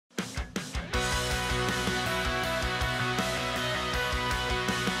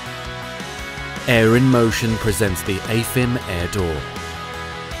Air in Motion presents the AFIM Air Door.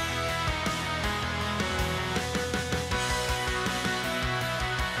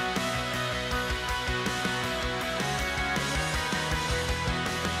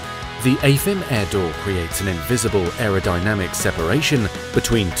 The AFIM Air Door creates an invisible aerodynamic separation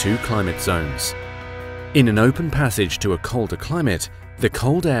between two climate zones. In an open passage to a colder climate, the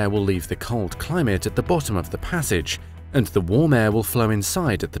cold air will leave the cold climate at the bottom of the passage, and the warm air will flow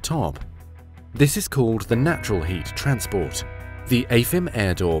inside at the top. This is called the natural heat transport. The AFIM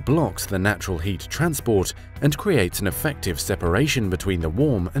Air Door blocks the natural heat transport and creates an effective separation between the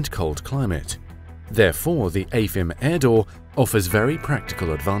warm and cold climate. Therefore, the AFIM Air Door offers very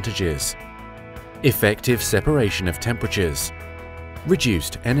practical advantages. Effective separation of temperatures,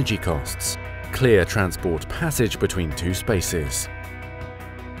 reduced energy costs, clear transport passage between two spaces.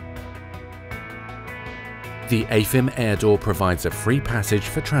 The AFIM Air Door provides a free passage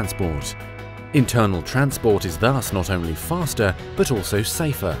for transport. Internal transport is thus not only faster, but also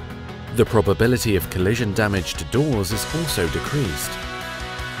safer. The probability of collision damage to doors is also decreased.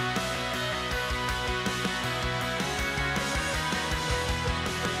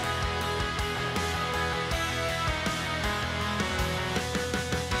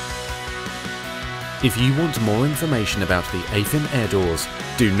 If you want more information about the AFIM Air Doors,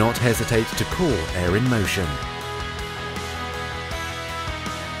 do not hesitate to call Air in Motion.